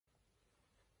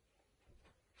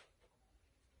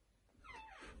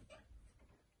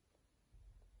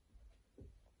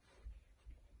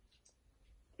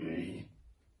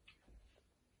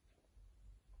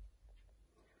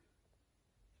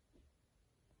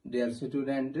dear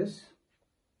students.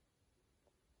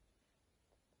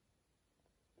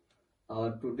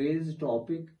 Our today's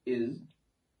topic is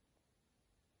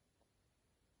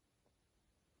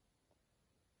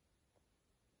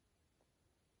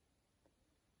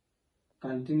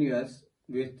continuous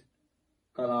with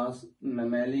class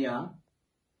mammalia.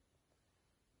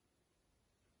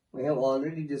 We have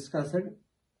already discussed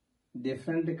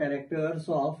different characters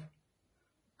of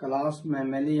class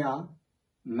mammalia,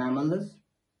 mammals,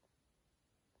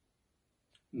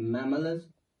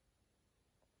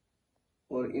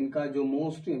 और इनका जो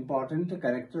most important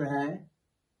character है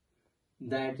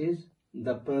that is the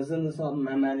presence of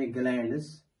memory glands,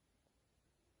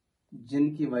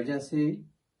 जिनकी वजह से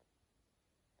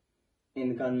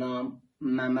इनका नाम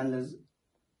mammals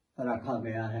रखा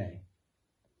गया है.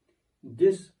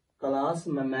 This class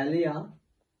मैमालिया,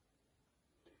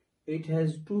 it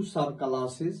has two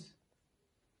subclasses,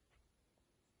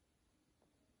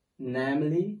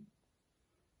 namely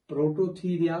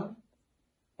prototheria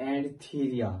and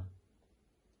Theria.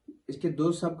 इसके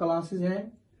दो सब क्लासेस हैं.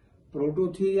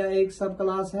 प्रोटोथीरिया एक सब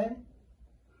क्लास है,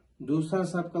 दूसरा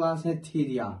सब क्लास है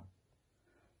Theria.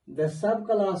 The sub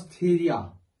class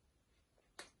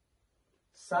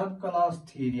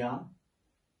Theria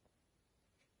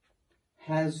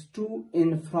has to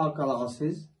infra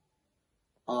classes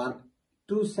और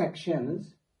two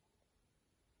sections,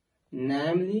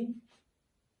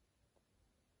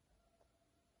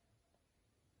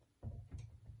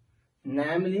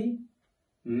 namely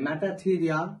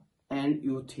metatheria and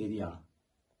eutheria.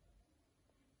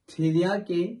 Theria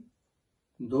के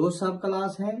दो सब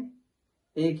क्लास हैं,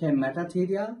 एक है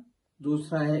मेटाथीरिया,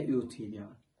 दूसरा है यूथीरिया.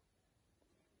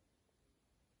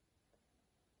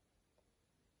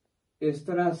 इस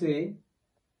तरह से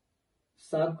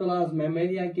सब क्लास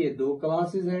मैमेलिया के दो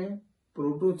क्लासेस हैं,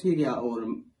 प्रोटोथीरिया और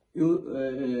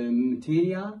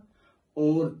थीरिया,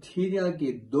 और थीरिया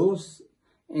के दो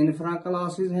इंफ्रा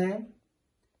क्लासेस हैं,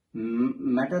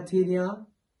 मेटाथीरिया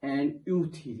एंड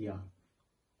यूथीरिया.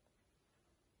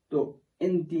 तो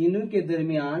इन तीनों के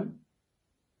दरमियान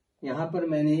यहां पर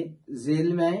मैंने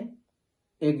जेल में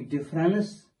एक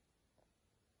डिफरेंस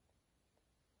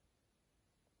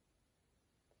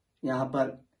यहां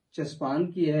पर चस्पान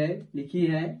की है, लिखी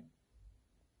है.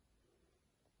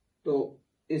 तो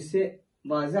इससे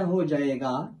वाज़ा हो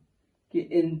जाएगा कि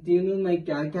इन तीनों में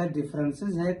क्या क्या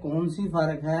डिफरेंसेस है, कौन सी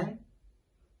फर्क है,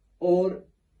 और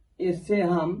इससे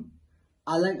हम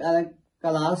अलग अलग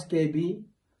क्लास के भी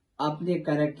अपने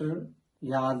कैरेक्टर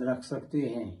याद रख सकते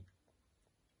हैं.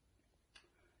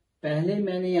 पहले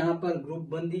मैंने यहां पर ग्रुप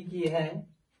बंदी की है.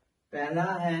 पहला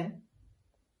है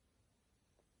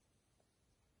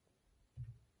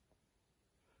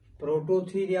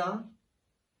प्रोटोथीरिया,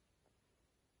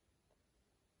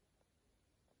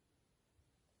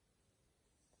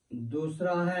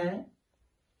 दूसरा है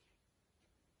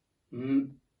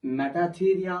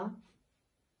मेटाथीरिया,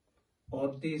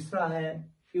 और तीसरा है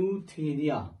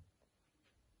यूथीरिया.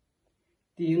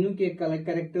 तीनों के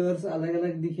कैरेक्टर्स अलग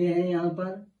अलग दिखे हैं यहां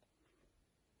पर.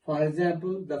 For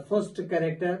example, the first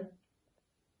character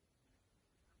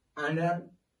under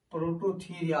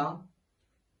Prototheria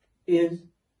is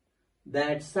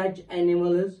that such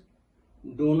animals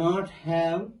do not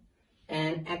have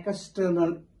an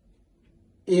external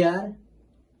ear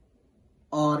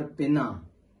or pinna.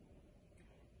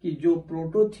 कि जो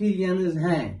प्रोटोथीरियंस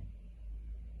हैं,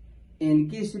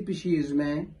 इनकी स्पीशीज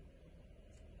में,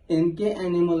 इनके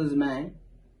एनिमल्स में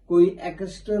कोई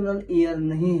एक्सटर्नल ईयर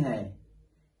नहीं है.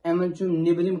 एमचुम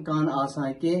निब्रिम कान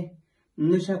आसा के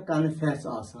नशक कान फैस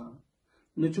आसा,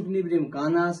 नुचुक निब्रिम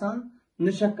कान आसा,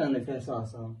 नशक कान फैस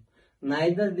आसा.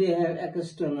 Neither they have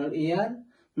external ear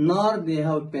nor they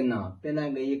have pinna. Pinna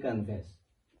गई कन्फेस.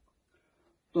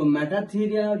 तो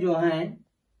मेटाथीरिया जो है,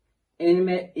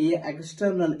 इनमें ये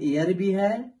एक्सटर्नल ईयर भी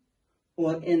है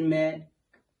और इनमें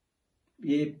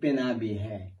ये पिना भी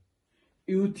है.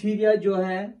 यूथीरिया जो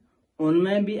है,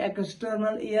 उनमें भी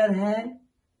एक्सटर्नल ईयर है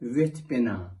विथ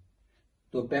पिना.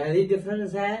 तो पहली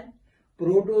डिफरेंस है,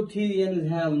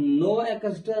 प्रोटोथीरियंस हैव नो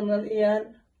एक्सटर्नल ईयर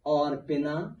और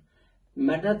पिना.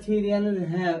 Metatherians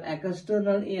have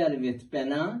external ear with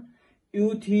pinna.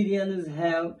 Eutherians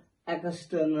have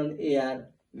external ear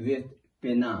with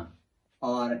pinna,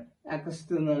 or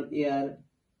external ear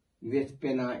with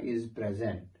pinna is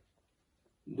present.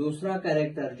 दूसरा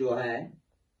कैरेक्टर जो है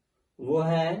वो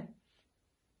है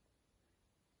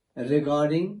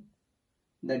regarding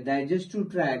the digestive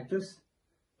tracts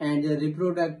and the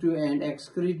reproductive and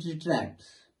excretory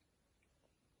tracts.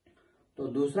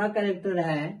 तो दूसरा character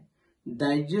है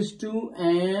digestive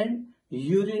and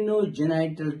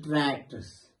urinogenital tracts.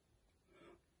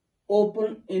 open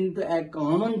into a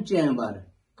common chamber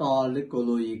called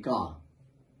cloaca.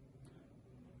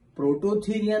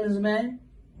 Prototherians में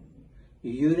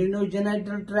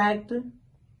urinogenital tract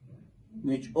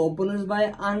which opens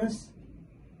by anus.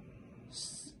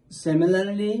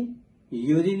 Similarly,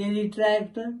 urinary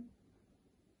tract,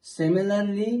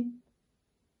 similarly,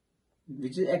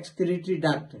 which is excretory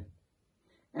duct,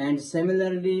 and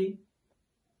similarly,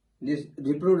 this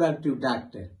reproductive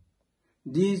duct.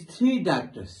 These three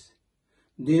ducts,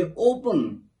 they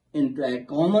open into a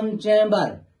common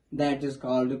chamber that is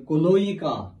called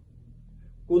cloaca.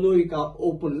 Cloaca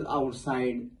opens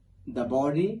outside the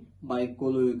body by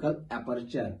cloacal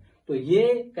aperture. तो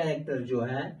ये character जो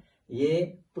है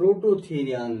ये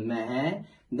prototherian में है,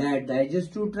 that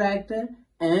digestive tract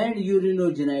and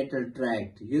urinogenital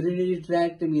tract. Urinary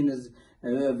tract means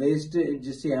waste,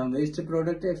 जिससे हम waste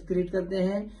product excrete करते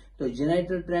हैं, तो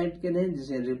जेनिटल ट्रैक्ट कहते हैं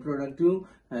जिसे रिप्रोडक्टिव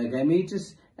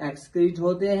गैमीट्स एक्सक्रीट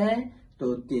होते हैं.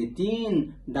 तो ये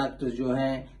तीन डक्ट जो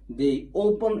हैं दे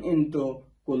open into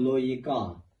cloaca.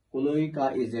 Cloaca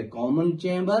is a common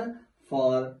chamber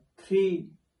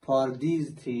for these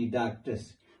three ducts,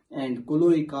 and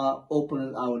cloaca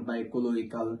opens out by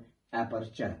cloacal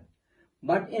aperture.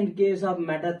 But in case of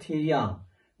metatheria,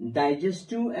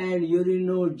 digestive and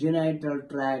urinogenital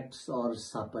tracts are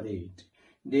separate.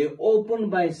 They open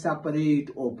by separate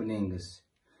openings.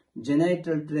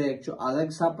 Genital tract जो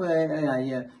अलग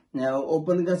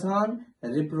open गसान,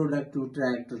 reproductive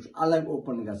tract अलग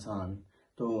open गसान.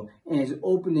 तो इस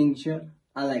opening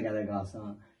अलग अलग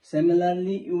आसान.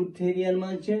 Similarly, eutherian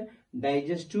manch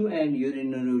digestive and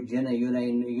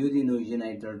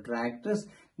urinogenital tracts,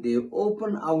 they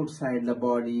open outside the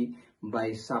body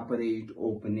by separate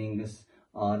openings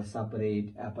or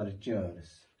separate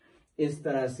apertures. इस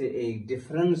तरह से एक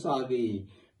डिफरेंस आ गई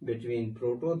between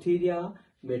prototheria,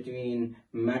 between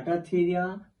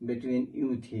metatheria, between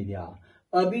eutheria.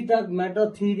 अभी तक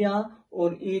मेटाथीरिया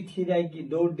और ईथीरिया की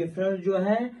दो डिफरेंस जो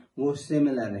है वो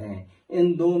सिमिलर हैं.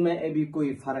 इन दो में अभी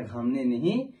कोई फर्क हमने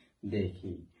नहीं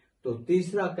देखी. तो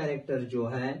तीसरा कैरेक्टर जो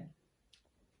है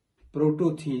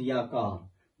प्रोटोथीरिया का,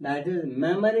 दैट इज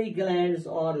मेमरी ग्लैंड्स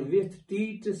और with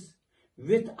tits,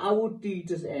 without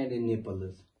tits and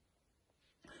nipples.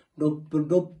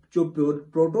 जो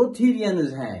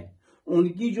प्रोटोथीरियंस है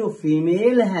उनकी जो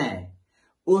फीमेल है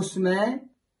उसमें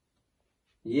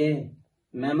ये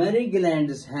मेमरी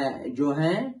ग्लैंड्स है जो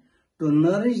हैं to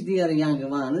nourish there young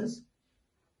ones,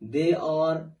 they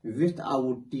are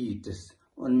without tits.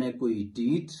 उनमें कोई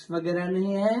टीट्स वगैरह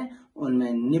नहीं है,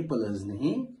 उनमें निपल्स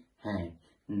नहीं है.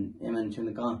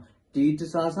 कहा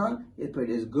टीट्स आसान इत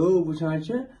पे गो वुचान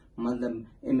मतलब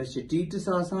अमिस टीट्स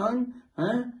आसान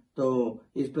है, तो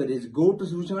इस पर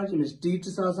गोट्स वुचान अमिस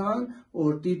टीट्स आसान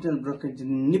और टीटन ब्रोकन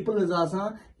निपल्स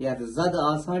आसान या जद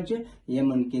आसान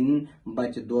यमन किन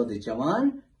बच दूध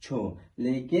चवान छो.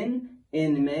 लेकिन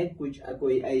इनमें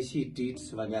कोई ऐसी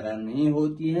टीट्स वगैरह नहीं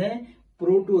होती है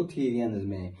प्रोटोथेरियंस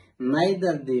में.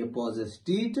 नाइदर दे पॉजेस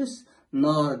टीट्स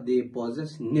नॉर दे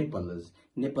पॉजेस निपल्स.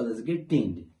 निपल्स के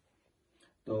टिंड.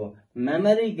 तो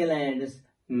मेमरी ग्लैंड्स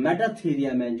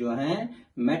मेटाथीरिया में जो है,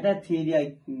 Metatheria,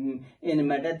 in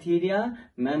Metatheria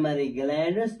mammary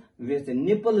glands with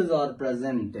nipples are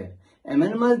present.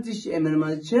 एमन मज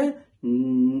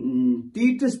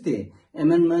टीट्स ते,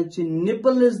 एमन मज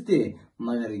निपल्स ते,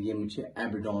 मगर यम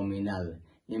एब्डोमिनल,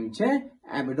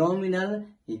 एब्डोमिनल.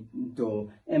 तो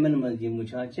एमन मज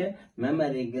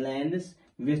mammary glands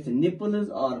with nipples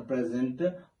are present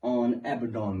on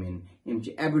abdomen. इम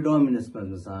एब्डोमिनस पर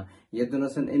यदन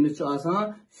अमिस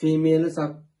फीमेल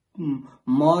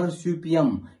मार्सुपियम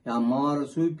या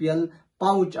मार्सुपियल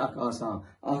पाउच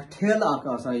ठेल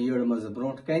यड़ मज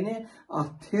ब्रोट कन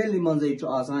ठेल मज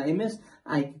अमिस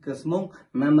अक किस्मो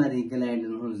मेमरी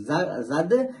ग्लैंडन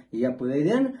जद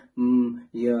यपन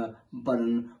पन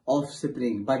ऑफ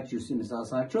स्प्रिंग बच सह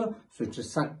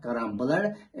सक कर ब्लड.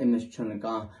 अमिस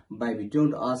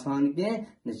बैबिट्यूड आसान कह,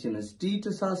 न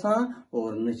टीट्स आसान और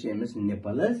न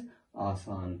निपल्स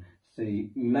आसान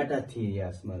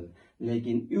मेटाथीरियास मज.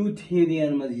 लेकिन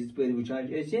यूथेरियन मज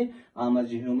वुचान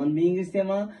आमज ह्यूमन बींग्स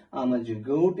आमज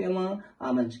गोट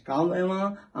आमज काव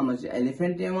आमज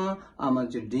एलिफेंट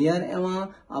आमज डियर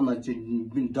आमज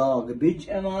डॉग बिच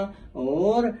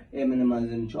और इन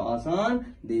मज आसान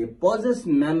दे pauses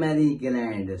mammary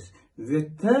glands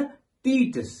with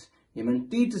tits. Yemen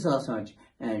tits आसान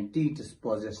एंड टीट्स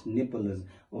पॉजेस निपल्स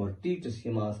और टीट्स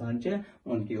यम आसान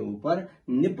उनके ऊपर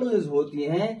निपल्स होती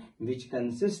हैं विच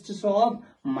consists of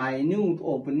minute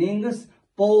openings,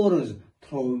 pores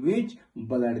through which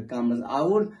blood comes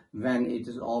out when it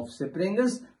is offspring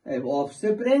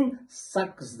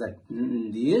sucks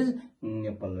these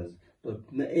nipples.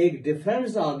 तो एक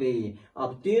डिफरेंस आ गई।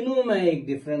 अब तीनों में एक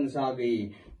डिफरेंस आ गई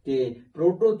कि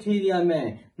प्रोटोथीरिया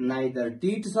में neither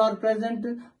tits are present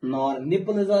nor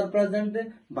nipples are present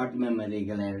but mammary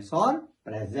glands are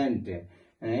present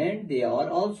and they are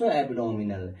also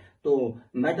abdominal. तो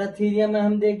मेटाथीरिया में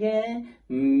हम देखे हैं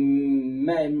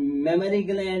mammary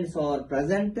glands are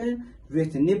present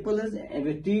with nipples,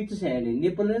 with teats and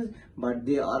nipples, but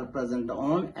they are present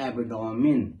on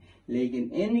abdomen. लेकिन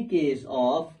in case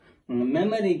of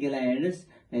mammary glands,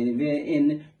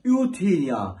 in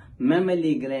eutheria,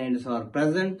 mammary glands are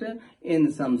present. In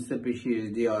some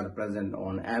species, they are present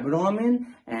on abdomen,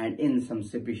 and in some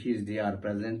species, they are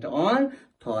present on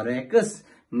thorax.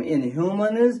 In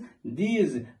humans,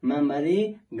 these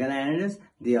mammary glands,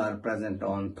 they are present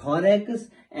on thorax,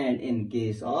 and in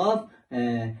case of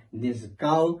this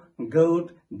cow,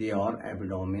 goat, they are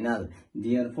abdominal.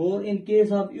 Therefore, in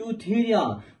case of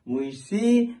eutheria, we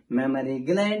see mammary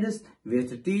glands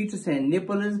with teats and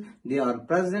nipples. They are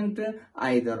present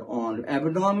either on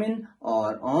abdomen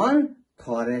or on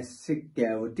thoracic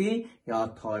cavity or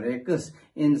thorax.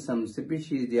 In some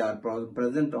species, they are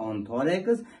present on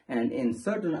thorax, and in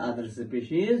certain other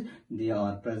species, they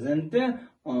are present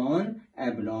on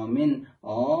abdomen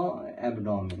or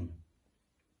abdomen.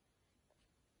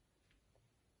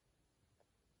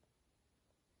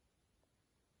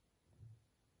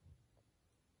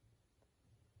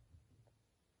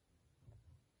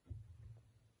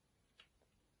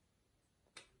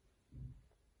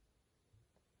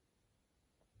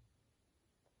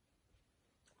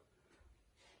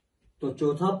 तो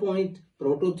चौथा point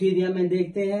Prototheria में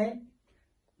देखते हैं,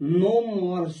 no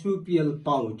marsupial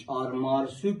pouch और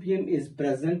marsupium is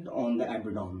present on the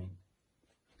abdomen.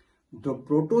 जो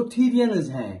प्रोटोथीरियंस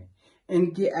हैं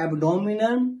इनके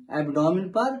abdomen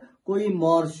पर कोई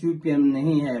मार्सुपियम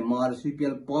नहीं है,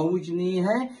 मार्सुपियल पाउच नहीं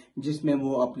है जिसमें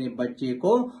वो अपने बच्चे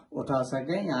को उठा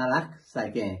सकें या रख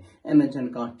सकें। एमएचएन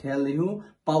का टेल यू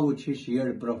पाउच हिश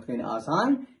यड़ ब्रोकन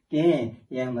आसान कहें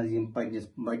यह मजीम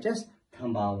बचस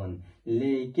थंबावन।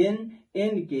 लेकिन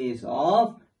in case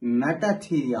of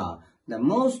Metatheria, the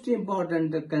most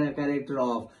important character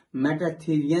of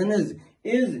मेटाथीरियंस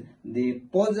is they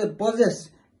possess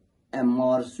a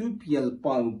marsupial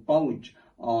pouch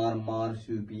or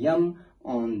marsupium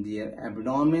on their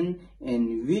abdomen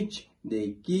in which they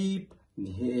keep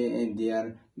their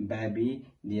baby,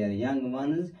 their young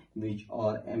ones which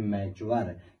are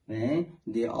immature.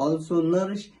 They also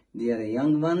nourish their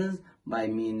young ones by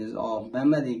means of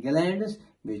mammary glands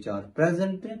which are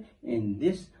present in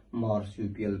this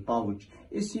marsupial pouch.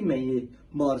 इसी में ये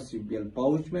marsupial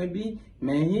pouch में भी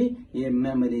ये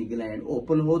mammary gland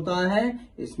open होता है,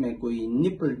 इसमें कोई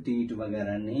निपल टीट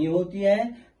वगैरह नहीं होती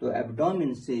है। तो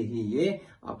एब्डोमेन से ही ये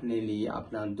अपने लिए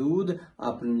अपना दूध,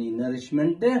 अपनी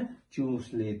नरिशमेंट चूस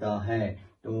लेता है।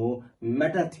 तो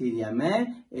मेटाथीरिया में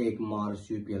एक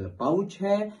मार्सुपियल पाउच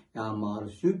है या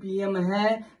मार्सुपियम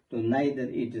है। तो neither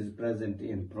it is present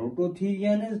in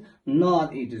prototherians nor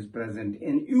it is present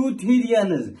in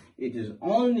eutherians. It is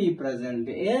only present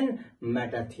in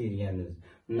metatherians.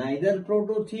 Neither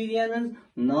prototherians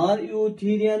nor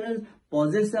eutherians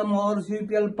possess a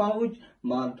marsupial pouch,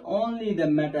 but only the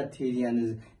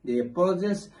metatherians, they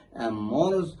possess a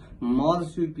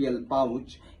marsupial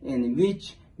pouch in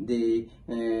which they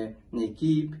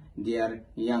keep their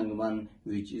young one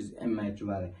which is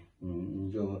immature,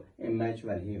 जो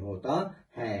immature ही होता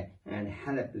है and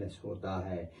helpless होता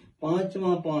है।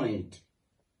 पांचवा point,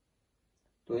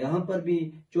 तो यहां पर भी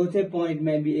चौथे पॉइंट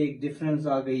में भी एक डिफरेंस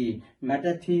आ गई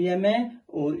मेटाथीरिया में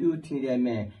और यूथीरिया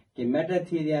में, कि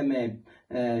मेटाथीरिया में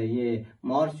ये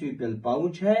मार्सुपियल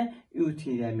पाउच है,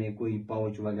 यूथीरिया में कोई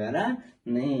पाउच वगैरह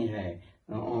नहीं है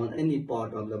on any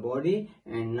part of the body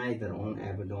and neither on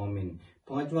abdomen.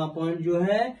 पांचवा पॉइंट जो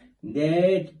है,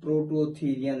 that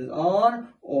prototherians are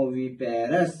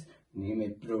oviparous.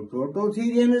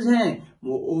 प्रोटोथीरियंस हैं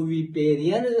वो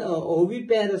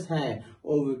ओविपेरस हैं।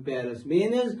 Oviparous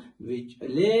means which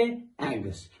lay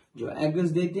eggs, जो एग्स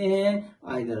देते हैं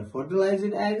आइदर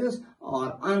फर्टिलाइज्ड एग्स और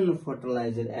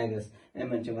अनफर्टिलाइज्ड एग्स।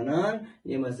 वनान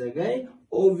ये मस गए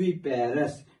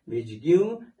oviparous which give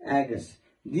eggs.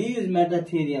 These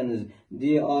metatherians,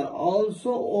 they are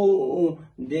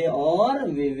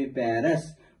viviparous.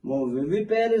 वो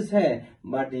viviparous है,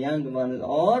 but young ones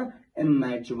are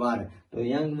immature. तो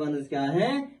young ones क्या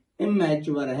हैं?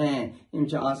 Immature हैं।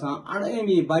 इनसे आसान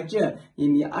अड़ेमी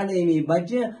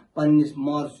बच्चे पन्निस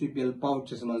मार्सुपियल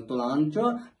पाउचस मज तुलान चो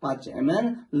पच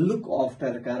एमन लुक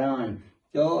आफ्टर करान।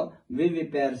 तो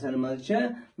विविपेरसन मज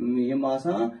यम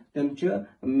आसान तम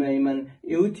यमन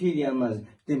यूथीरिया मज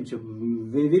तम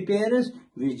viviparous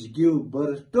which give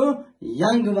birth to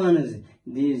young ones.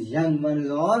 these young ones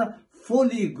are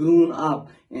fully grown up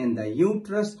in the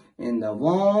uterus, in the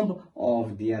womb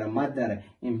of their mother.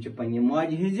 Im ch pani maj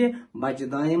hije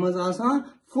bachdaye maz asan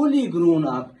fully grown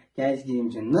up. Kaise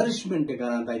im ch nourishment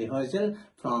karan tari hasil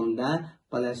from the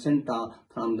placenta,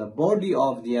 from the body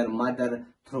of their mother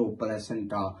through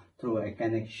placenta, through a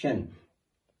connection.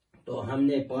 तो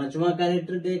हमने पांचवा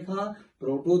character देखा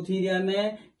Prototheria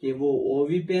में कि वो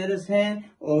oviparous है.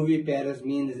 Oviparous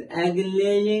means egg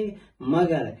laying,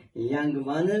 मगर young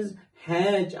ones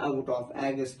hatch out of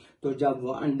eggs. तो जब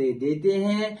वो अंडे देते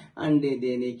हैं, अंडे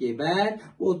देने के बाद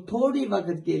वो थोड़ी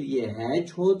वक्त के लिए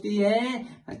हैच होती है.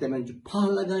 तमें फा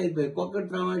लगा इस पे कोकर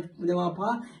दिवा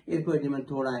फा इस पे जब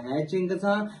थोड़ा हैचिंग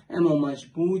गसा एमो मच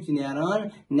पूछ नेरान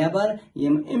नेबर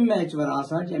यम इमेच्योर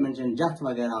आसान जमन जथ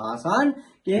वगैरह आसान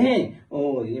कहें.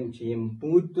 और यम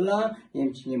पूछ तुला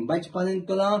यम बचपन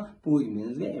तुला पूछ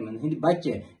मीन्स गए यमन हिंद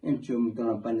बच्चे यम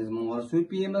तुला पन्निस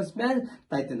मार्सुपियमस में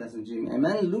ततन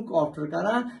यमन लुक आफ्टर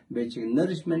करा बेच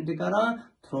नरिशमेंट करा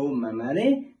थ्रू मेमोरी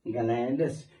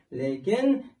ग्लैंड्स. लेकिन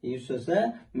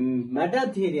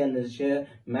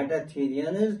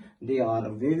मेटाथेरियंस दे आर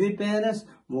विविपेरस,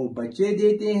 वो बच्चे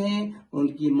देते हैं,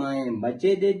 उनकी माएँ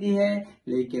बच्चे देती है,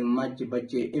 लेकिन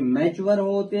बच्चे इमेच्योर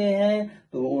होते हैं.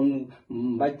 तो उन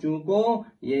बच्चों को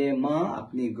ये माँ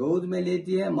अपनी गोद में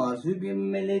लेती है, मार्सुपियम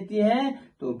में लेती है,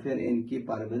 तो फिर इनकी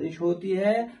परवरिश होती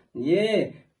है.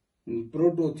 ये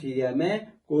प्रोटोथीरिया में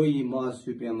कोई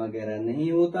मार्सुपियम वगैरह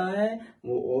नहीं होता है.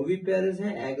 वो ओविपेरस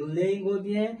है, एग लेइंग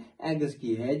होती है, एग्स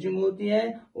की हैचिंग होती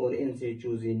है और इनसे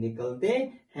चूजे निकलते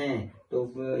हैं. तो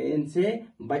इनसे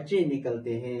बच्चे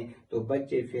निकलते हैं. तो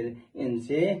बच्चे फिर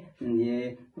इनसे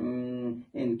ये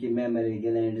इनकी मेमोरी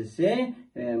ग्लैंड से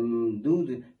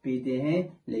दूध पीते हैं,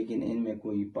 लेकिन इनमें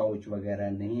कोई पाउच वगैरह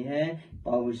नहीं है.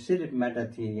 पाउच सिर्फ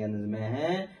मेटाथेरियंस में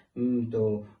है. तो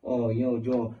यो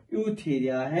जो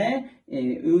यूथीरिया है,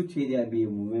 यूथीरिया भी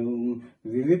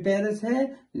विविपेरस है,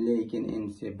 लेकिन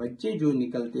इनसे बच्चे जो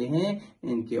निकलते हैं,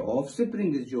 इनके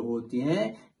ऑफस्प्रिंग जो होती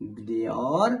हैं, they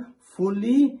are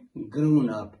fully grown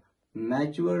up.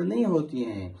 Mature नहीं होती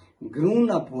हैं, ग्रोन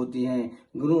अप होती हैं.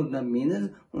 ग्रोन अप मीन्स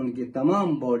उनके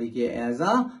तमाम बॉडी के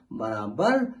एजा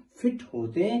बराबर फिट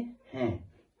होते हैं.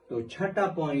 तो छठा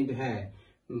पॉइंट है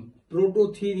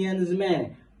प्रोटोथीरियंस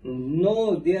में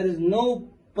there is no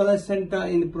placenta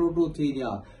in Prototheria.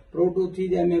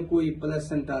 Prototheria में कोई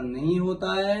प्लेसेंटा नहीं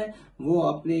होता है. वो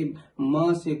अपने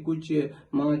माँ से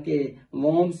माँ के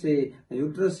वॉम से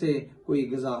यूट्रस से कोई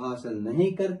ग़िज़ा हासिल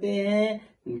नहीं करते हैं,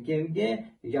 क्योंकि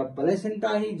जब प्लेसेंटा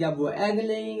ही जब वो एग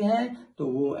लेइंग है, तो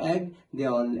वो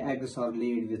eggs are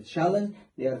laid with shells.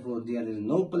 Therefore there is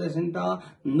no placenta,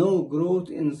 no growth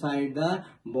inside the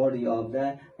body of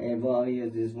the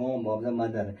this womb of the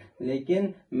mother.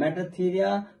 लेकिन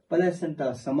मेटाथीरिया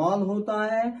प्लेसेंटा स्मॉल होता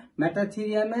है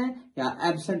मेटाथीरिया में या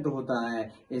एब्सेंट होता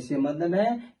है. इससे मतलब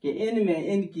है कि इनमें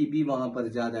इनकी भी वहां पर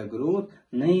ज्यादा ग्रोथ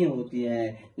नहीं होती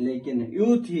है. लेकिन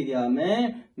यूथीरिया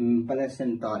में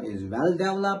placenta is well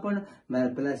developed.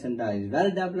 Placenta is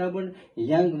well developed.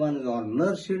 Young ones are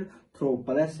nursed through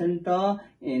placenta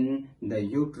in the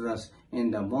uterus, in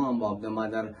the womb of the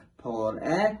mother for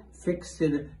a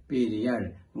fixed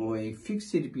period. वो एक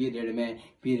फिक्स्ड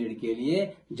पीरियड के लिए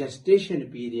gestation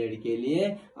period के लिए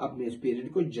अपने इस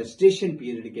period को gestation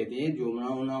period कहते हैं. जो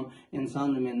नाम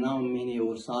इंसान में 9 महीने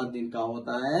और 7 दिन का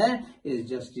होता है, इस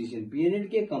जस्टेशन पीरियड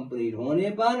के कंप्लीट होने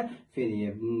पर फिर ये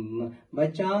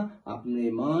बच्चा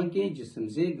अपने माँ के जिस्म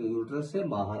से यूट्रस से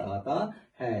बाहर आता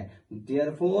है.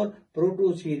 देयरफॉर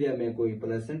प्रोटोथीरिया में कोई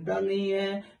प्लेसेंटा नहीं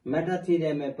है.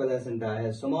 मेटाथीरिया में प्लेसेंटा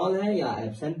है, स्मॉल है या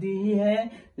एब्सेंट ही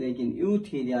है. लेकिन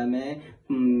यूथीरिया में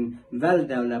वेल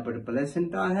डेवलप्ड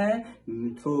प्लेसेंटा है,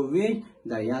 through which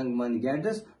the young one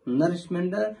gets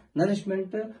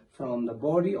nourishment from the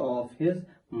body of his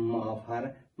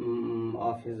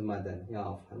mother या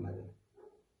ऑफ हर मदर.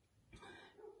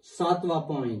 सातवां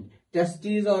पॉइंट,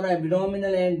 टेस्टिस और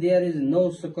abdominal and there is no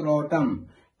scrotum.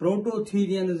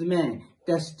 प्रोटोथीरियंस में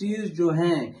टेस्टिस जो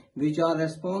हैं which are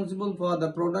responsible for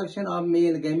the production of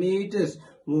male gametes,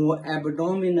 वो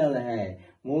abdominal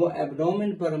है, वो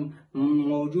abdomen पर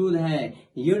मौजूद है.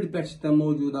 यड पे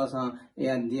मौजूद आसान.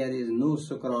 There is no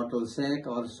scrotal sac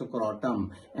और स्क्रोटम.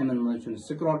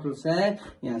 स्क्रोटल सैक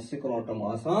या स्क्रोटम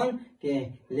आसान के.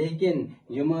 लेकिन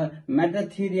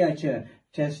Metatheria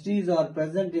testes are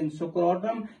present in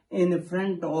scrotum in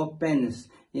front of penis.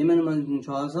 Yemen मंज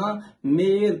छु आसान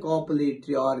मेल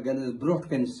कॉपुलेटरी ऑर्गन्स ब्रोट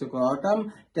कन स्क्रोटम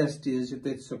टेस्टिस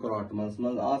छु स्क्रोटमस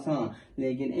मंज आसान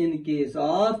लेकिन in case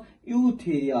of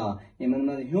Eutheria Yemen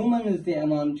मंज ह्यूमन ते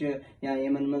एमान छु या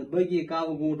यमन मंज बगी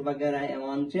कावगूट वगैरह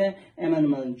एमान छु एमन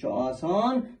मंज छु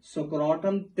आसान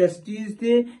स्क्रोटम टेस्टिस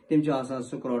ते तिम छु आसान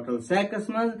स्क्रोटल सैकस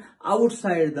मंज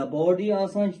आउटसाइड द बॉडी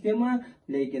आसान छु तिम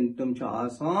लेकिन तुम छु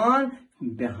आसान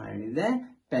behind the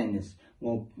penis.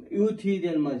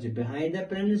 Eutherian much behind the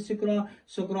penis,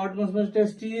 scrotum much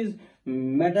testes,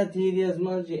 metatherius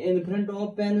much in front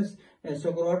of penis,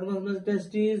 scrotum much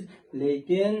testes,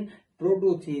 लेकिन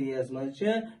prototherius much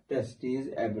testes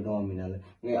abdominal.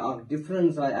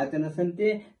 Difference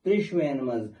atenasante trishwan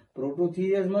much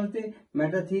prototherius much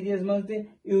metatherius much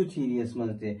eutherius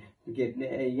much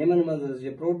Yemen मज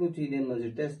prototherian मज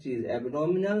testis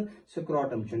abdominal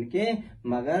scrotum चुनके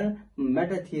मगर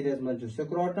मेटाथीरियस मज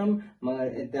scrotum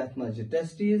मगर तथ मज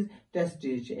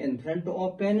testis in front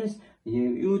of penis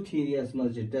यूथेरियस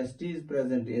मज टेस्टिस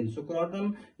प्रेजेंट इन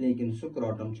स्क्रोटम लेकिन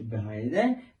स्क्रोटम च बिहाइंड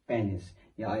द पेनिस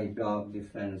या आई ब्लॉक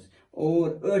डिफरेंस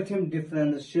और Atham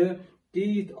difference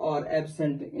teeth are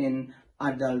absent in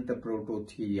adult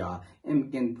prototheria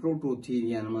imken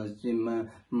prototherian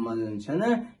मजन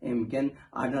imken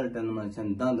adult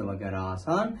मजन दंद वगैरह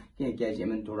आसान क्या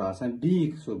इमन थोड़ा आसान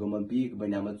बीक सोगम बीक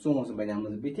बनाम चोंस बनाम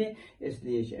बिथे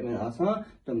इसलिए इमन आसान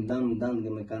तुम दंद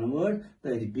में कन्वर्ट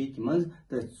तो बीक मज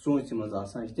तो चोंस मज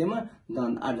आसान तम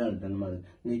दंद adult मज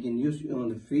लेकिन युस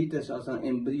फीटस आसान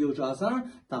एम्ब्रियो आसान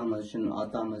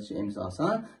तामज एम्स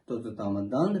आसान तो ताम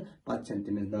दंद पचन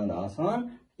तमिस दंद आसान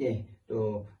के तो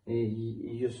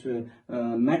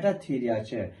मेटाथीरिया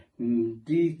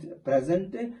टीथ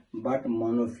प्रेजेंट बट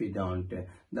मोनोफिडोंट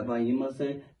दपा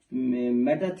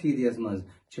मेटाथीरियस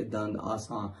मज दंद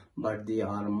आसान बट दे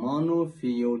आर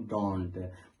मोनोफियोडोंट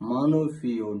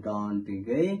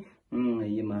गए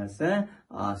यम हसा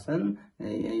आसन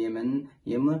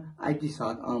यम अकि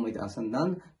साथ आमत आसन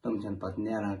दंद तुम पत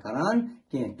नेरान करान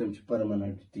कह तुम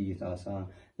परमानेंट टीथ आसान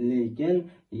लेकिन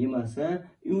यम हसा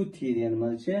यूथेरियन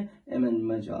मज एमन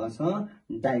मज आसान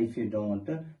डाइफिडोंट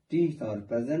teeth are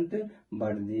present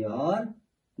but they are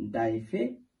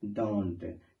डाइफिडोंट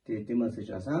तिम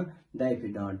आसान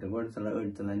डाइफिडोंट गो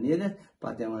चलान नीर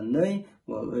पे नई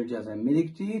वो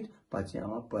मिल्क टीथ पे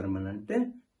परमानेंट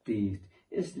टीथ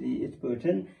इसलिए इत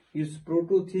पठन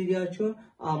प्रोटोथीरिया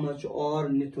आमच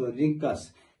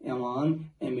ऑर्निथोरिंकस एवान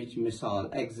एमिच मिसाल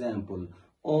एग्जाम्पल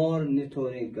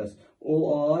ऑर्निथोरिंकस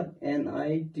ORNITHORHYNCUS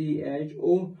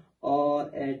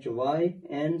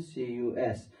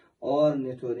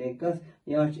ऑर्निथोरिंकस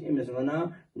या इमिस वना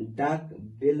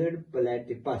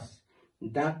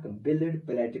डक बिल्ड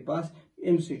प्लेटिपस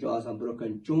इम्स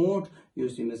ब्रोकन चोट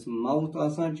इमिस माउथ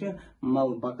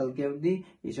माउथ बकल कैविटी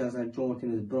यह चोट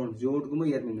इमिस ब्रो जोड़ गुम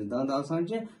ये दंद सह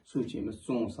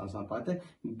चोंस पे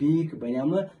बीक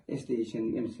बनियाम इसलिए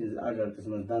अम्स अडल्टस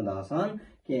मज दंद आसान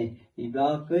कह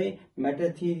ब्याक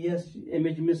मेटाथीरियस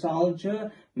अमिच मिसाल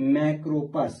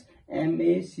Macropus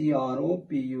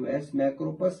MACROPUS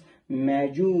Macropus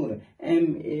मैजूर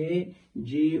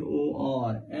MAJOR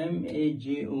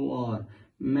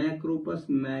Macropus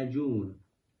मैजूर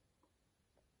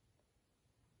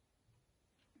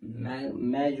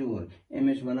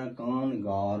Amish वना कान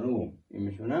गारो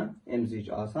अमिश वना अम्स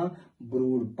आसान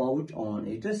brood pouch on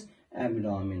it's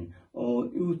abdomen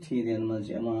और यूथेरियन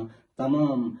मज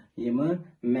तमाम यम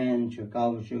मैन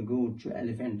काव गूट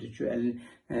एलिफेंट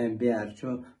बेर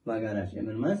वगैरह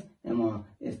इमन मज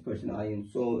इस पे आई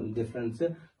सो डिफरेंस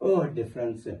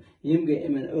डिफरेंस यम गई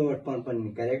इमन पन पन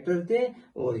कैरेक्टर ते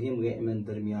और यम गई इमन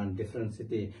दरमियान डिफरेंस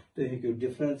ते तो हेकु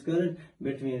डिफरेंस कर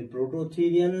बिटवीन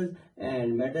प्रोटोथीरियंस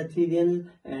एंड मेटाथीरियंस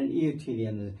एंड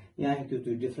यूथेरियंस या हेकु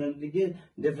तो difference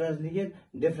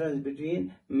difference between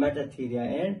Metatheria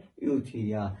and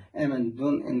Eutheria इमन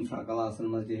दोन इंफ्रा क्लासन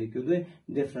मज हेकु तो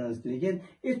डिफरेंस लिखित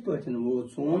इस पे वो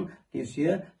सोन किस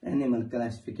एनिमल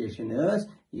क्लासिफिकेशन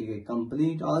ये गई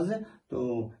कंप्लीट आज तो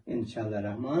इंशाल्लाह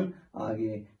रहमान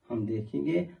आगे हम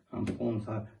देखेंगे हम कौन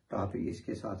सा टॉपिक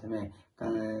इसके साथ हमें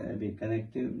अभी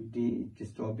कनेक्टिविटी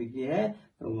किस टॉपिक की है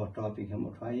तो वो टॉपिक हम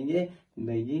उठाएंगे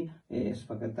भाई इस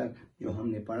वक्त तक जो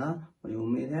हमने पढ़ा मुझे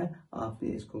उम्मीद है आपने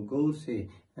इसको गौर से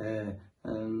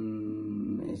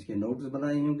इसके नोट्स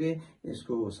बनाए होंगे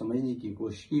इसको समझने की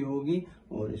कोशिश की होगी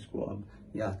और इसको अब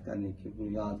याद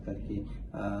करके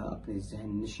अपने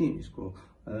जहन नशीन इसको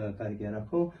करके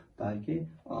रखो ताकि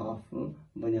आप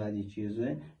बुनियादी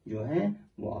चीज़ें जो हैं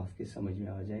वो आपके समझ में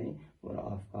आ जाए और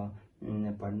आपका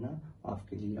पढ़ना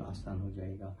आपके लिए आसान हो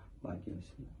जाएगा बाकी